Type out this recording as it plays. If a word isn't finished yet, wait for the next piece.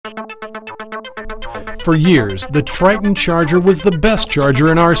For years, the Triton charger was the best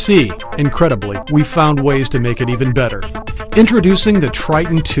charger in RC. Incredibly, we found ways to make it even better. Introducing the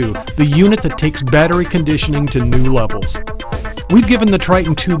Triton 2, the unit that takes battery conditioning to new levels. We've given the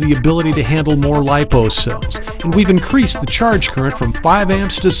Triton 2 the ability to handle more LiPo cells, and we've increased the charge current from 5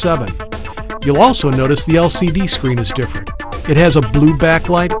 amps to 7. You'll also notice the LCD screen is different. It has a blue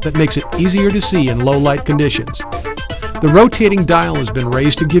backlight that makes it easier to see in low light conditions. The rotating dial has been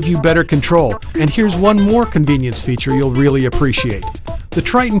raised to give you better control, and here's one more convenience feature you'll really appreciate. The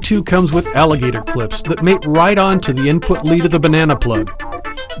Triton 2 comes with alligator clips that mate right onto the input lead of the banana plug.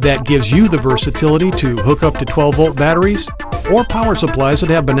 That gives you the versatility to hook up to 12-volt batteries or power supplies that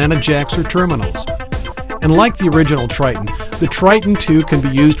have banana jacks or terminals. And like the original Triton, the Triton 2 can be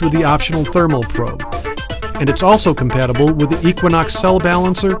used with the optional thermal probe. And it's also compatible with the Equinox cell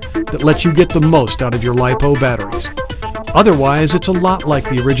balancer that lets you get the most out of your LiPo batteries. Otherwise, it's a lot like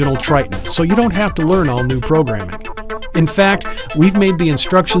the original Triton, so you don't have to learn all new programming. In fact, we've made the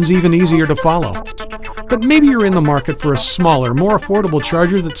instructions even easier to follow. But maybe you're in the market for a smaller, more affordable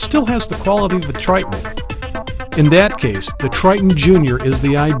charger that still has the quality of a Triton. In that case, the Triton Junior is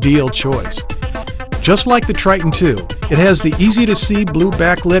the ideal choice. Just like the Triton 2, it has the easy-to-see blue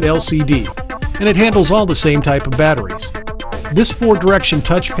backlit LCD, and it handles all the same type of batteries. This 4-direction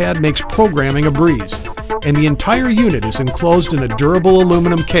touchpad makes programming a breeze, and the entire unit is enclosed in a durable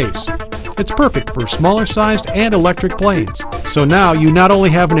aluminum case. It's perfect for smaller sized and electric planes. So now you not only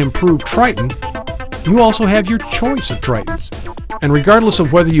have an improved Triton, you also have your choice of Tritons. And regardless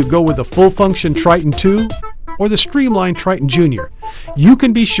of whether you go with the full-function Triton 2 or the streamlined Triton Junior, you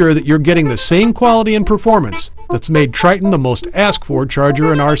can be sure that you're getting the same quality and performance that's made Triton the most asked-for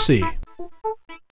charger in RC.